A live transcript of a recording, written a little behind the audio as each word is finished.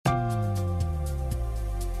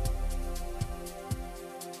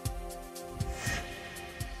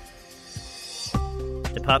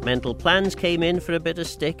Departmental Plans came in for a bit of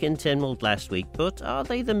stick in Tynwald last week, but are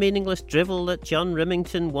they the meaningless drivel that John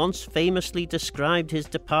Rimmington once famously described his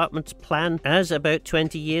department's plan as about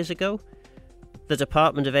 20 years ago? The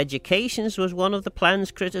Department of Education's was one of the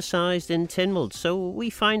plans criticised in Tynwald, so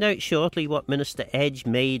we find out shortly what Minister Edge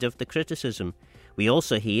made of the criticism. We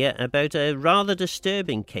also hear about a rather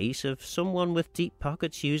disturbing case of someone with deep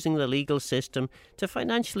pockets using the legal system to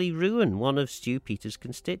financially ruin one of Stu Peter's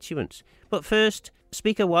constituents. But first,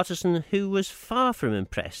 Speaker Watterson, who was far from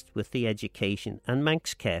impressed with the education and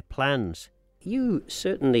Manx Care plans. You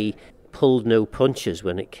certainly pulled no punches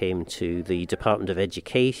when it came to the Department of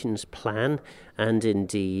Education's plan and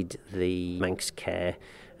indeed the Manx Care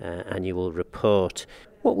annual report.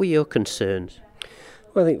 What were your concerns?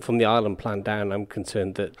 Well, I think from the island plan down, I'm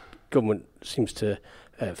concerned that government seems to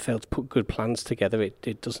fail to put good plans together.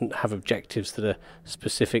 It doesn't have objectives that are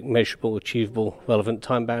specific, measurable, achievable, relevant,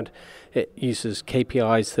 time-bound. It uses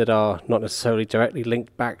KPIs that are not necessarily directly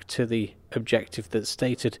linked back to the objective that's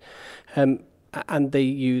stated. And they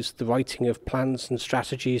use the writing of plans and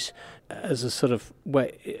strategies as a sort of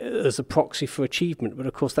way, as a proxy for achievement. But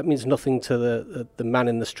of course, that means nothing to the man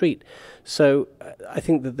in the street. So I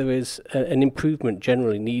think that there is an improvement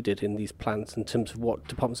generally needed in these plans in terms of what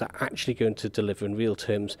departments are actually going to deliver in real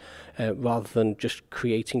terms, rather than just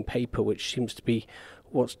creating paper, which seems to be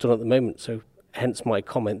what's done at the moment. So hence my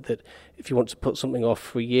comment that if you want to put something off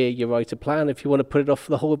for a year, you write a plan. If you want to put it off for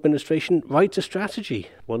the whole administration, write a strategy.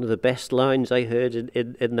 One of the best lines I heard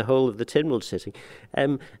in the whole of the Tynwald sitting.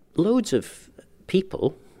 Loads of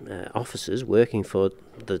people, officers working for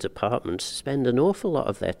the department, spend an awful lot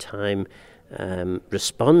of their time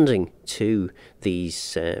responding to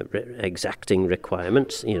these exacting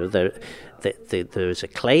requirements. You know, there is a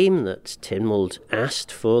claim that Tynwald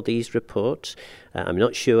asked for these reports. I'm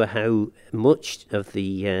not sure how much of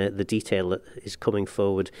the detail that is coming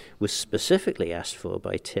forward was specifically asked for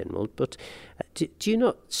by Tynwald, but do you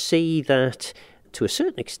not see that to a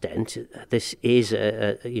certain extent this is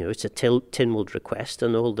it's a Tynwald request,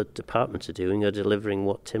 and all the departments are doing are delivering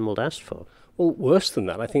what Tynwald asked for? Well, worse than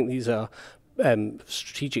that, I think these are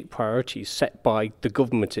strategic priorities set by the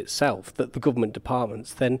government itself, that the government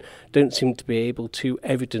departments then don't seem to be able to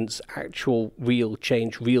evidence actual real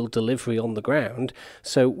change, real delivery on the ground.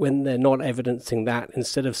 So when they're not evidencing that,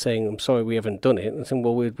 instead of saying, I'm sorry, we haven't done it, and saying,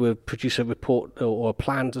 well, we'll produce a report or a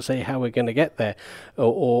plan to say how we're going to get there,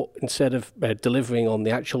 or instead of delivering on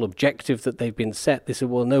the actual objective that they've been set, they say,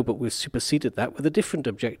 well, no, but we've superseded that with a different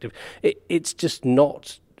objective. It's just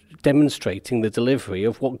not demonstrating the delivery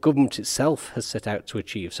of what government itself has set out to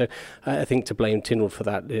achieve. So I think to blame Tynwald for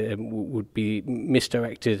that would be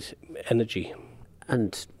misdirected energy.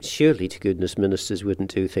 And surely, to goodness, ministers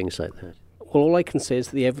wouldn't do things like that. Well, all I can say is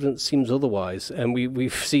that the evidence seems otherwise. And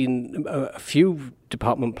we've seen a few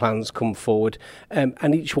department plans come forward,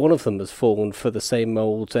 and each one of them has fallen for the same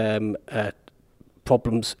old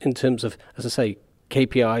problems in terms of, as I say,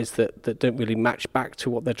 KPIs that don't really match back to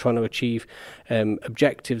what they're trying to achieve,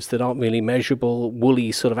 objectives that aren't really measurable,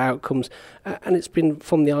 woolly sort of outcomes, and it's been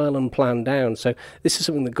from the island plan down. So this is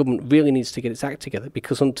something the government really needs to get its act together,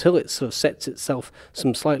 because until it sort of sets itself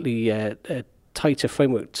some slightly tighter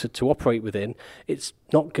framework to operate within, it's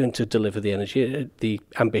not going to deliver the energy, the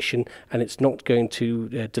ambition, and it's not going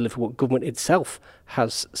to deliver what government itself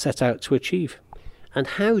has set out to achieve. And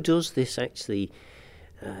how does this actually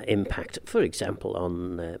impact, for example,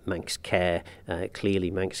 on Manx Care?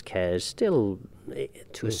 Clearly, Manx Care is still,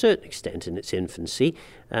 to a certain extent, in its infancy.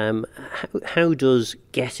 How does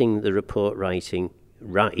getting the report writing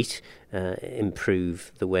right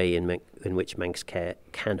improve the way in which Manx Care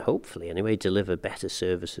can, hopefully anyway, deliver better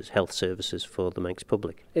services, health services for the Manx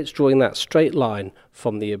public? It's drawing that straight line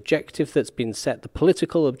from the objective that's been set, the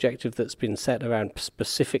political objective that's been set around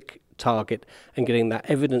specific target, and getting that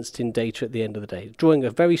evidenced in data at the end of the day. Drawing a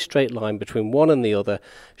very straight line between one and the other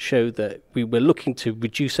showed that we were looking to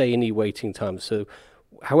reduce A&E waiting times. So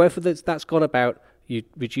however that's gone about, you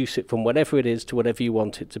reduce it from whatever it is to whatever you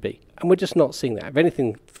want it to be. And we're just not seeing that. If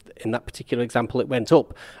anything, in that particular example, it went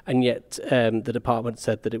up, and yet the department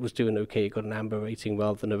said that it was doing okay, it got an amber rating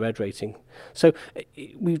rather than a red rating. So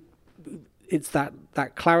it's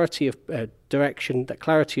that clarity of direction, that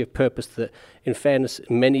clarity of purpose that, in fairness,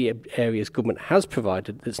 in many areas government has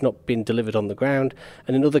provided that's not been delivered on the ground,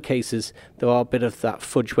 and in other cases there are a bit of that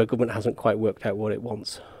fudge where government hasn't quite worked out what it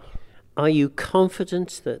wants. Are you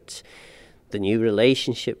confident that the new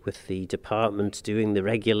relationship with the department doing the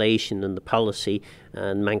regulation and the policy,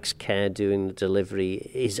 and Manx Care doing the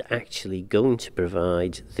delivery, is actually going to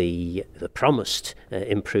provide the promised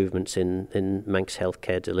improvements in Manx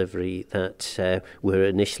healthcare delivery that were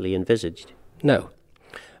initially envisaged? No.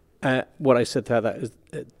 What I said to that is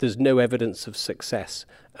there's no evidence of success,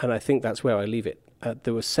 and I think that's where I leave it.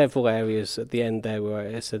 There were several areas at the end there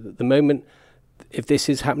where I said at the moment, if this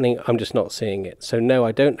is happening, I'm just not seeing it. So no,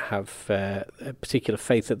 I don't have a particular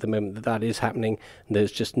faith at the moment that that is happening.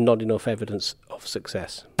 There's just not enough evidence of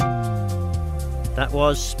success. That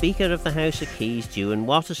was Speaker of the House of Keys, Ewan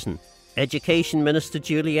Watterson. Education Minister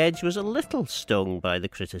Julie Edge was a little stung by the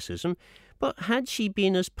criticism, but had she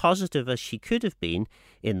been as positive as she could have been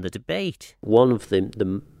in the debate? One of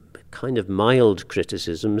the kind of mild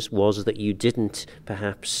criticisms was that you didn't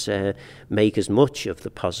perhaps make as much of the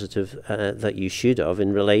positive that you should have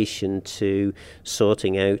in relation to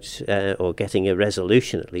sorting out or getting a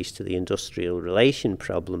resolution at least to the industrial relation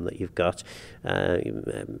problem that you've got.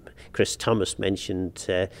 Chris Thomas mentioned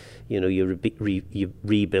you're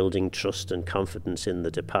rebuilding trust and confidence in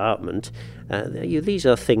the department. These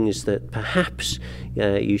are things that perhaps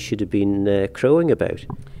you should have been crowing about.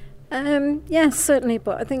 Yes, certainly,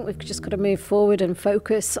 but I think we've just got to move forward and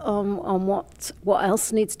focus on what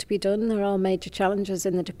else needs to be done. There are major challenges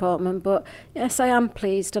in the department, but yes, I am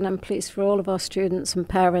pleased, and I'm pleased for all of our students and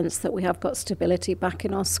parents that we have got stability back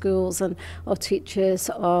in our schools, and our teachers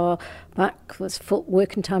are back with full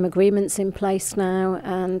working time agreements in place now,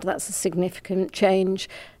 and that's a significant change.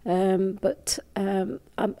 But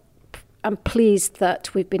I'm pleased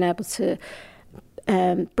that we've been able to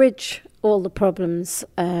bridge all the problems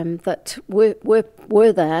that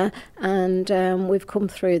were there, and we've come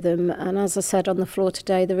through them. And as I said on the floor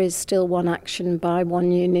today, there is still one action by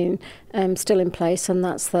one union still in place, and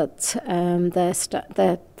that's that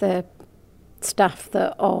their staff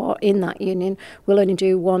that are in that union will only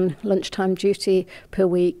do one lunchtime duty per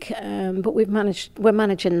week. But we're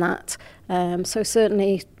managing that. So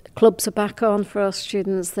certainly clubs are back on for our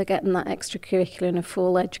students. They're getting that extracurricular and a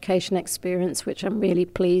full education experience, which I'm really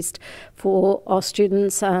pleased for our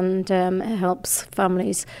students, and it helps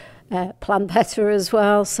families plan better as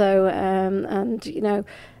well. So,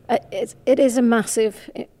 it is a massive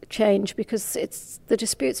change, because the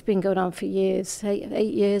dispute's been going on for years,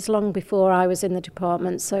 eight years, long before I was in the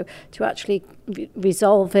department. So to actually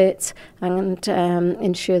resolve it and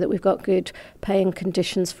ensure that we've got good pay and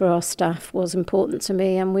conditions for our staff was important to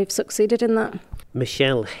me, and we've succeeded in that.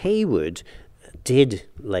 Michelle Hayward did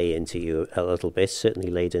lay into you a little bit, certainly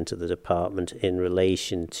laid into the department in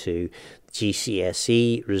relation to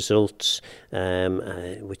GCSE results,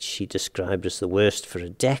 which she described as the worst for a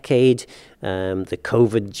decade, the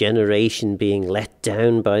COVID generation being let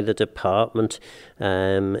down by the department,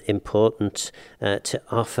 important to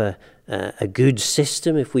offer a good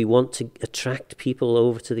system if we want to attract people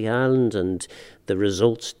over to the island, and the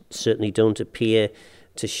results certainly don't appear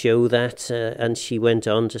to show that, and she went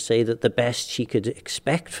on to say that the best she could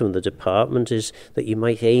expect from the department is that you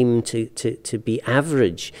might aim to be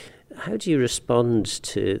average. How do you respond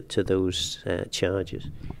to those charges?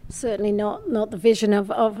 Certainly not the vision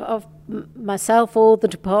of myself or the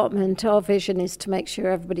department. Our vision is to make sure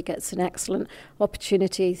everybody gets an excellent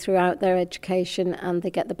opportunity throughout their education, and they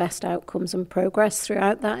get the best outcomes and progress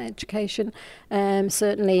throughout that education.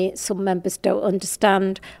 Certainly some members don't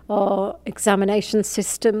understand our examination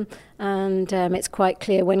system, and it's quite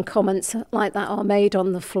clear when comments like that are made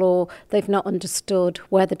on the floor, they've not understood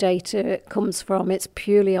where the data comes from. It's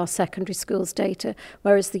purely our secondary schools data,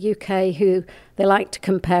 whereas the UK, who they like to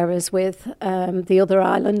compare us with, the other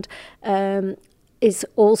island, is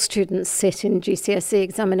all students sit in GCSE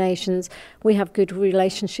examinations. We have good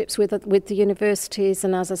relationships with the universities,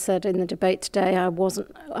 and as I said in the debate today,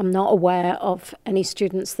 I'm not aware of any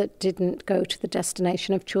students that didn't go to the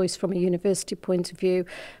destination of choice from a university point of view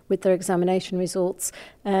with their examination results.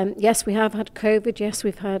 Yes, we have had COVID. Yes,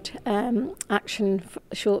 we've had action,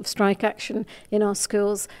 short of strike action in our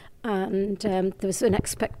schools, and there was an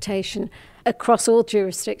expectation across all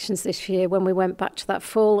jurisdictions this year when we went back to that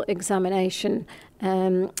full examination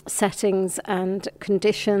settings and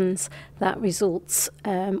conditions, that results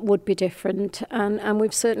would be different, and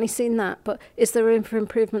we've certainly seen that. But is there room for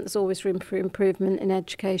improvement? There's always room for improvement in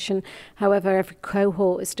education. However, every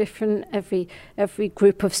cohort is different, every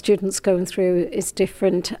group of students going through is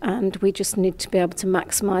different, and we just need to be able to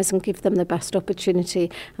maximise and give them the best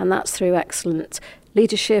opportunity, and that's through excellent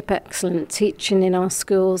leadership, excellent teaching in our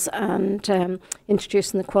schools, and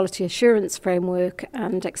introducing the quality assurance framework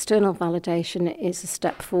and external validation is a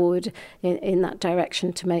step forward in that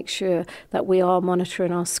direction to make sure that we are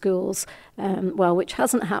monitoring our schools well, which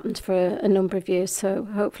hasn't happened for a number of years. So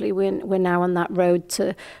hopefully we're now on that road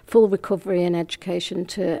to full recovery in education,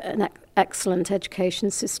 to an excellent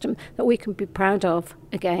education system that we can be proud of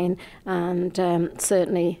again, and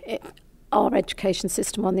certainly our education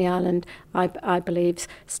system on the island, I believe,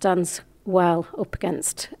 stands well up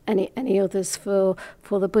against any others for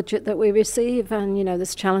the budget that we receive, and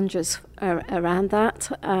there's challenges around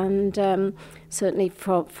that, and certainly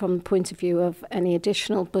from the point of view of any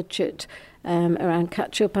additional budget around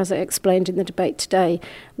catch-up, as I explained in the debate today,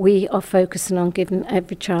 we are focusing on giving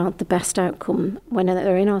every child the best outcome when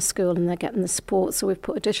they're in our school and they're getting the support. So we've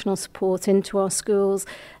put additional support into our schools,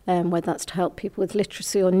 whether that's to help people with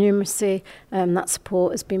literacy or numeracy. That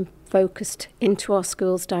support has been focused into our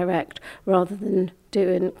schools direct, rather than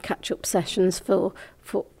doing catch-up sessions for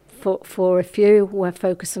a few. We're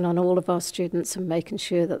focusing on all of our students and making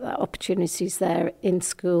sure that opportunity is there in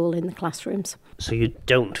school, in the classrooms. So you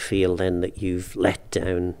don't feel then that you've let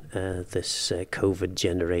down this COVID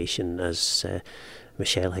generation, as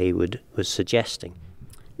Michelle Haywood was suggesting?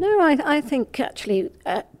 No, I think actually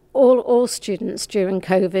all students during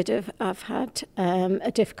COVID have had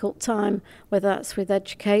a difficult time, whether that's with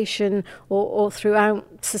education or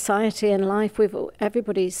throughout society and life.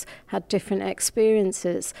 Everybody's had different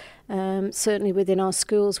experiences. Certainly within our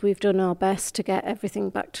schools, we've done our best to get everything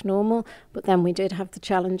back to normal, but then we did have the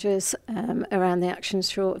challenges around the actions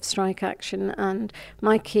short of strike action, and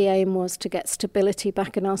my key aim was to get stability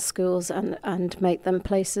back in our schools and make them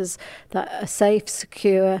places that are safe,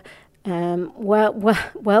 secure,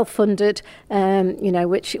 well funded,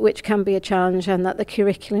 which can be a challenge, and that the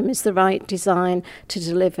curriculum is the right design to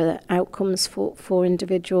deliver outcomes for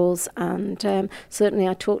individuals. And certainly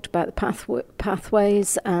I talked about the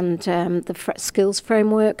pathways and the skills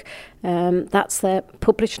framework. That's there,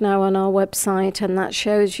 published now on our website, and that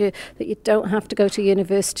shows you that you don't have to go to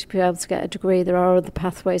university to be able to get a degree. There are other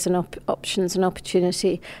pathways and options and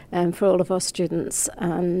opportunity for all of our students,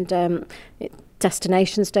 and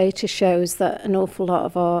destinations data shows that an awful lot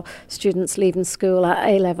of our students leaving school at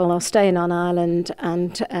A-level are staying on Ireland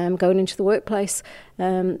and going into the workplace.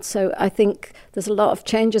 So I think there's a lot of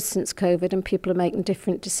changes since COVID, and people are making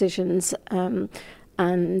different decisions,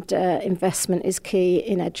 and investment is key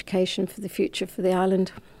in education for the future for the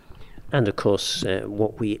island. And of course,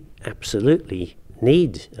 what we absolutely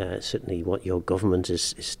need, certainly what your government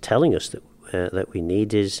is telling us that we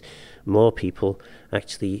need, is more people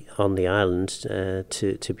actually on the island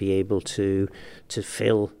to be able to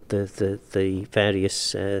fill the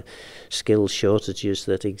various skills shortages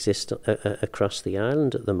that exist across the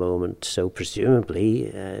island at the moment. So presumably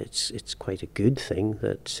it's quite a good thing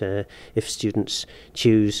that if students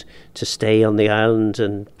choose to stay on the island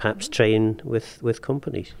and perhaps train with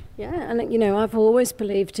companies. Yeah, and I've always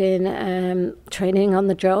believed in training on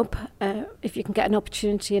the job. If you can get an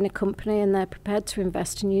opportunity in a company and they're prepared to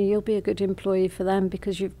invest in you, you'll be a good employee for them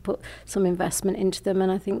because you've put some investment into them,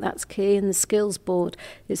 and I think that's key. And the skills board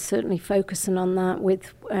is certainly focusing on that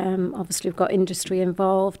with obviously we've got industry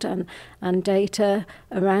involved and data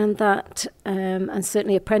around that, and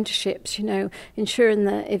certainly apprenticeships, ensuring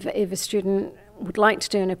that if a student would like to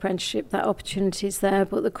do an apprenticeship, that opportunity is there.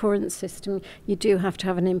 But the current system, you do have to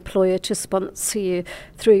have an employer to sponsor you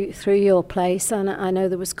through your place. And I know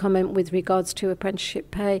there was comment with regards to apprenticeship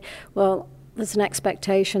pay. Well, there's an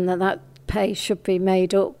expectation that pay should be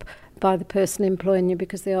made up by the person employing you,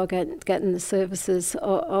 because they are getting the services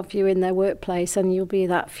of you in their workplace, and you'll be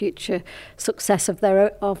that future success of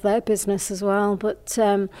their business as well. But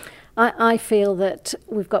I feel that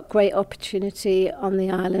we've got great opportunity on the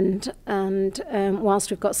island, and whilst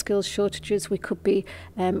we've got skills shortages, we could be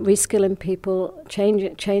reskilling people,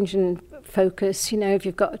 changing focus. If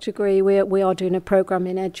you've got a degree, we are doing a programme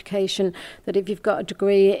in education that if you've got a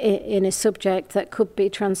degree in a subject that could be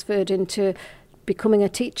transferred into becoming a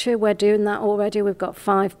teacher, we're doing that already. We've got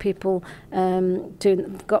 5 people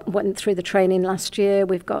went through the training last year.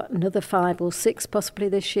 We've got another 5 or 6 possibly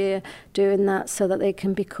this year doing that, so that they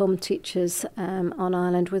can become teachers on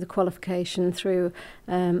Ireland with a qualification through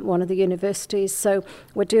one of the universities. So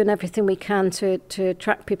we're doing everything we can to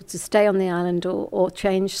attract people to stay on the island or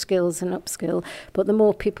change skills and upskill. But the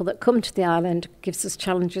more people that come to the island gives us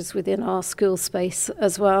challenges within our school space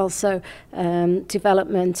as well. So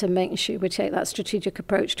development and making sure we take that strategic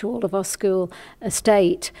approach to all of our school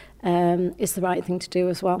estate is the right thing to do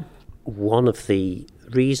as well. One of the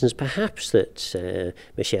reasons perhaps that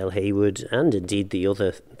Michelle Haywood and indeed the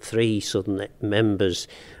other 3 Southern members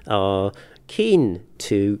are keen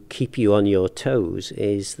to keep you on your toes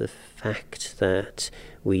is the fact that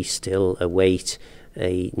we still await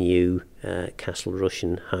a new Castle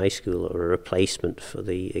Rushen High School, or a replacement for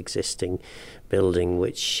the existing building,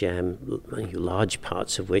 which large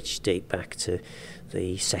parts of which date back to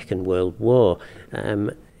the Second World War.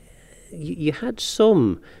 You had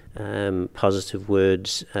some positive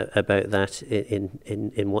words about that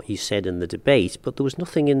in what you said in the debate, but there was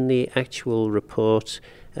nothing in the actual report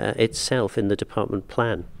itself, in the department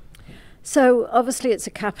plan. So obviously it's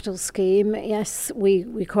a capital scheme. Yes, we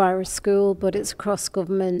require a school, but it's across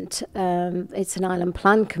government. It's an island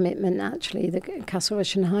plan commitment, actually, the Castle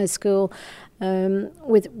Rushen High School.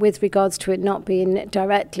 With regards to it not being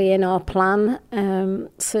directly in our plan,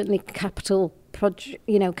 certainly capital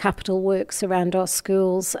works around our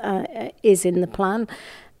schools is in the plan.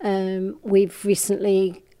 We've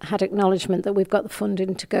recently had acknowledgement that we've got the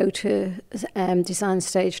funding to go to design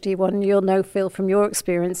stage D1. You'll know, Phil, from your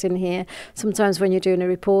experience in here, sometimes when you're doing a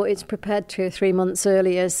report, it's prepared 2 or 3 months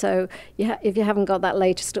earlier. So if you haven't got that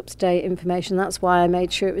latest up-to-date information, that's why I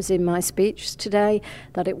made sure it was in my speech today,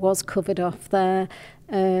 that it was covered off there.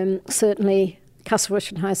 Certainly, Castle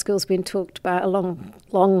Rushen High School's been talked about a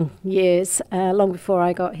long years, long before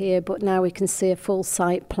I got here, but now we can see a full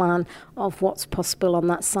site plan of what's possible on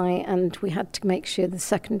that site, and we had to make sure the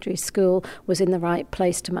secondary school was in the right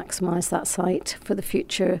place to maximise that site for the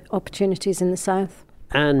future opportunities in the south.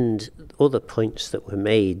 And other points that were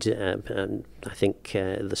made, and I think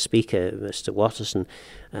the speaker, Mr. Watterson,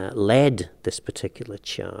 led this particular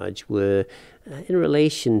charge, were in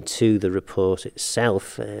relation to the report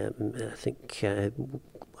itself. I think,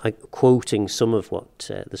 quoting some of what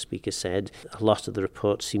the speaker said, a lot of the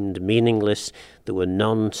report seemed meaningless. There were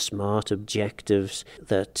non-smart objectives,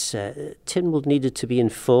 that Tynwald needed to be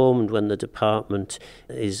informed when the department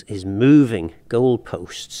is moving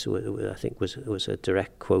goalposts, I think was a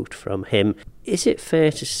direct quote from him. Is it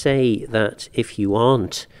fair to say that if you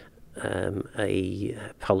aren't a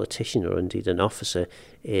politician or indeed an officer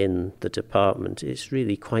in the department, it's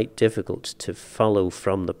really quite difficult to follow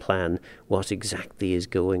from the plan what exactly is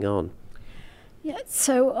going on? Yeah,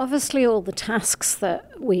 so obviously all the tasks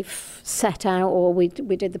that we've set out, or we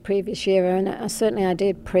did the previous year, and I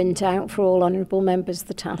did print out for all honourable members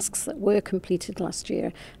the tasks that were completed last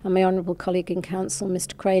year. And my honourable colleague in council,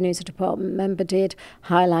 Mr. Crane, who's a department member, did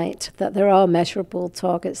highlight that there are measurable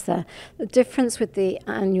targets there. The difference with the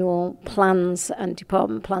annual plans and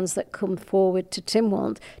department plans that come forward to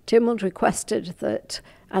Tynwald requested that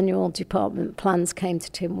annual department plans came to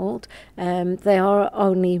Tynwald. They are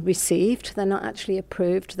only received, they're not actually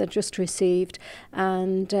approved, they're just received,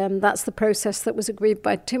 and that's the process that was agreed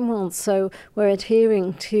by Tynwald, so we're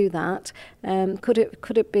adhering to that. Could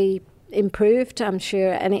it be improved? I'm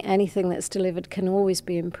sure anything that's delivered can always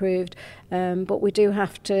be improved, but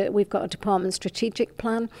we've got a department strategic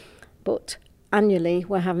plan, but annually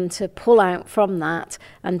we're having to pull out from that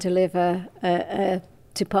and deliver a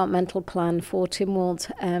departmental plan for Tynwald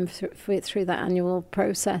through that annual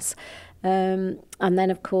process. And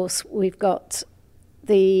then, of course, we've got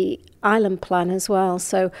the island plan as well.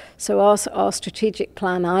 So our strategic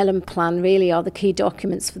plan, island plan, really are the key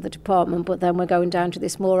documents for the department, but then we're going down to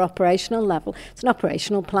this more operational level. It's an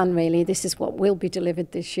operational plan, really. This is what will be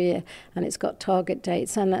delivered this year, and it's got target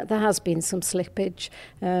dates, and there has been some slippage,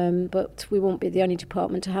 but we won't be the only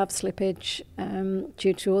department to have slippage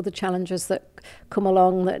due to all the challenges that come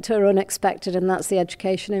along that are unexpected, and that's the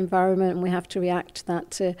education environment, and we have to react to that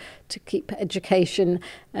to keep education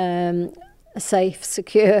safe,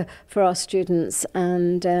 secure for our students,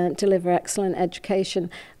 and deliver excellent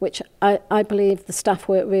education, which I believe the staff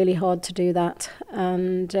work really hard to do that.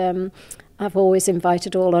 And I've always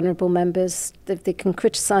invited all honourable members, if they can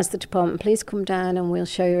criticise the department, please come down and we'll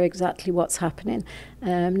show you exactly what's happening.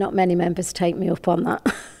 Not many members take me up on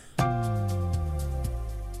that.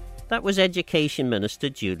 That was Education Minister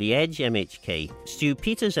Julie Edge, MHK. Stu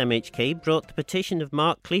Peter's MHK brought the petition of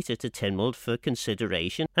Mark Cleater to Tynwald for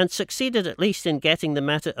consideration and succeeded at least in getting the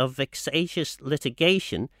matter of vexatious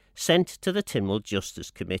litigation sent to the Tynwald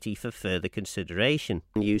Justice Committee for further consideration.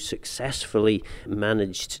 You successfully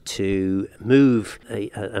managed to move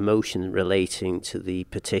a motion relating to the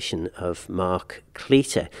petition of Mark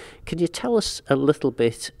Cleater. Can you tell us a little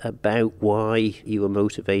bit about why you were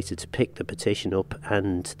motivated to pick the petition up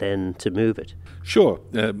and then to move it? Sure.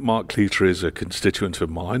 Mark Cleater is a constituent of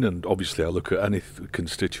mine, and obviously I look at any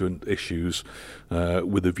constituent issues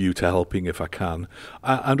with a view to helping if I can.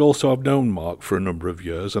 And also I've known Mark for a number of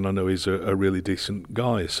years, and I know he's a really decent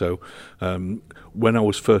guy. So when I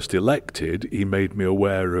was first elected, he made me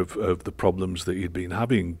aware of the problems that he'd been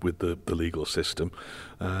having with the legal system.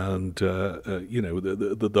 And,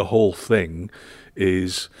 the whole thing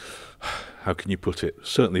is, how can you put it,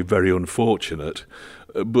 certainly very unfortunate,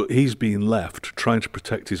 but he's been left trying to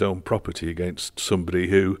protect his own property against somebody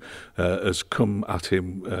who has come at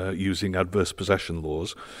him using adverse possession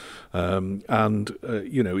laws.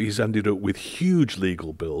 He's ended up with huge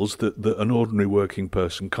legal bills that an ordinary working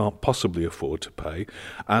person can't possibly afford to pay,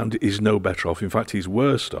 and is no better off. In fact, he's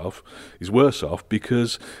worse off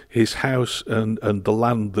because his house and the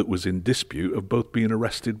land that was in dispute have both been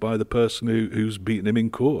arrested by the person who's beaten him in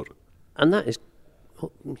court. And that is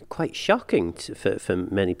quite shocking for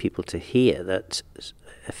many people to hear, that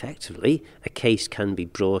effectively a case can be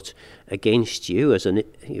brought against you as a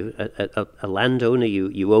landowner.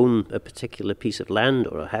 You own a particular piece of land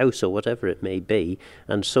or a house or whatever it may be,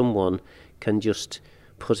 and someone can just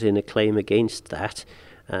put in a claim against that,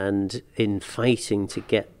 and in fighting to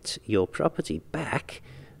get your property back,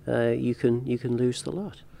 you can lose the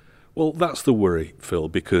lot. Well, that's the worry, Phil,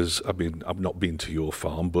 because, I mean, I've not been to your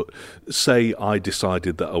farm, but say I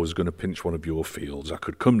decided that I was going to pinch one of your fields. I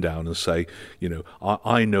could come down and say,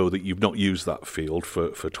 I know that you've not used that field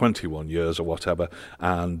for 21 years or whatever,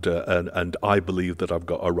 and I believe that I've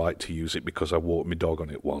got a right to use it because I walked my dog on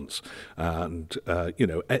it once. And,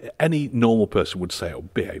 any normal person would say, oh,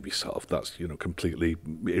 behave yourself. That's, completely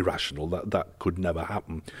irrational. That could never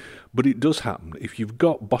happen. But it does happen. If you've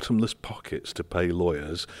got bottomless pockets to pay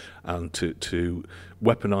lawyers and to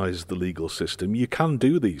weaponise the legal system, you can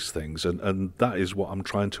do these things, and that is what I'm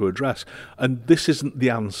trying to address. And this isn't the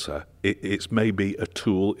answer. It's maybe a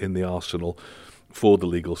tool in the arsenal for the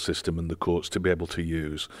legal system and the courts to be able to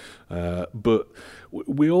use. But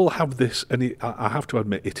we all have this, and I have to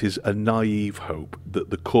admit, it is a naive hope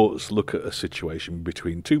that the courts look at a situation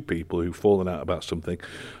between two people who've fallen out about something,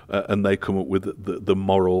 and they come up with the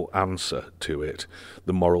moral answer to it,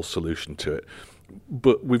 the moral solution to it.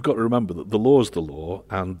 But we've got to remember that the law's the law,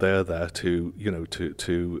 and they're there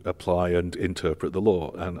to apply and interpret the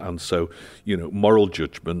law, and so moral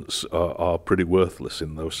judgments are pretty worthless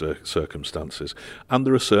in those circumstances. And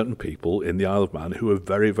there are certain people in the Isle of Man who are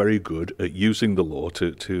very, very good at using the law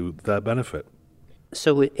to their benefit.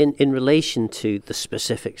 So in relation to the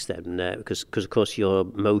specifics then, because of course your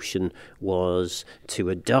motion was to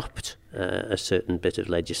adopt a certain bit of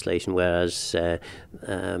legislation, whereas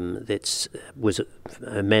it was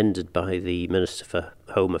amended by the Minister for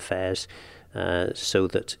Home Affairs, so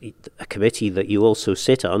that a committee that you also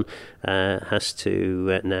sit on has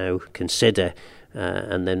to now consider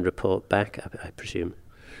and then report back, I presume.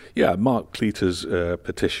 Yeah, Mark Cleater's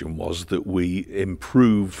petition was that we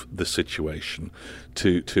improve the situation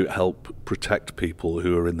to help protect people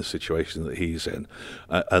who are in the situation that he's in.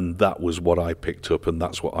 And that was what I picked up, and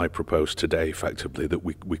that's what I proposed today, effectively, that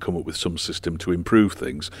we come up with some system to improve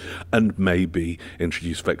things and maybe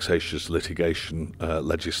introduce vexatious litigation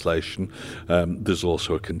legislation. There's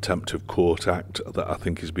also a Contempt of Court Act that I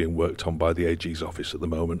think is being worked on by the AG's office at the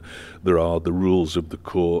moment. There are the rules of the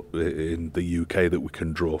court in the UK that we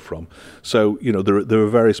can draw from. So, there are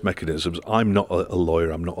various mechanisms. I'm not a lawyer,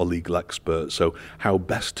 I'm not a legal expert, so how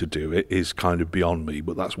best to do it is kind of beyond me,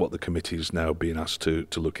 but that's what the committee is now being asked to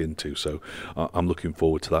look into. So I'm looking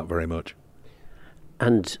forward to that very much.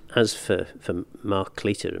 And as for Mark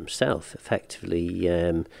Cleater himself, effectively,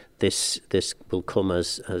 this will come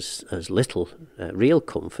as little real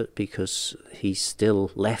comfort, because he's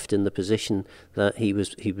still left in the position that he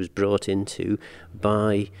was brought into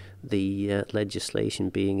by the legislation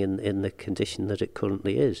being in the condition that it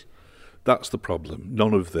currently is. That's the problem.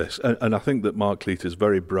 None of this. And I think that Mark Cleater is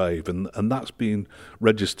very brave, and that's been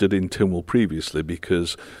registered in Tynwald previously,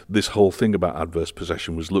 because this whole thing about adverse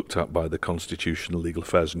possession was looked at by the Constitutional, Legal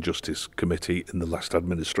Affairs and Justice Committee in the last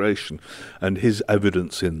administration, and his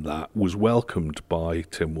evidence in that was welcomed by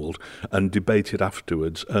Tynwald and debated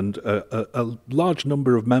afterwards, and a large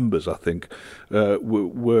number of members, I think,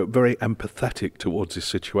 were very empathetic towards this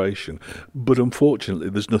situation. But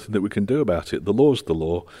unfortunately, there's nothing that we can do about it. The law's the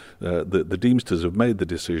law. The Deemsters have made the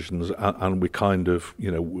decisions, and we kind of,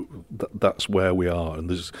 that's where we are. And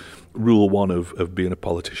there's rule one of being a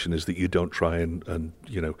politician is that you don't try and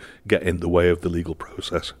get in the way of the legal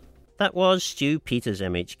process. That was Stu Peter's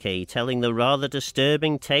MHK telling the rather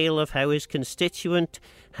disturbing tale of how his constituent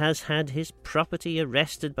has had his property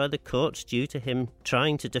arrested by the courts due to him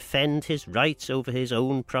trying to defend his rights over his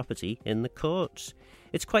own property in the courts.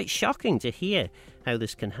 It's quite shocking to hear how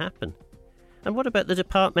this can happen. And what about the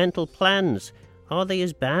departmental plans? Are they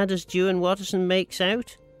as bad as Watterson makes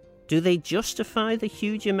out? Do they justify the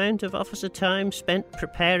huge amount of officer time spent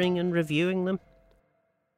preparing and reviewing them?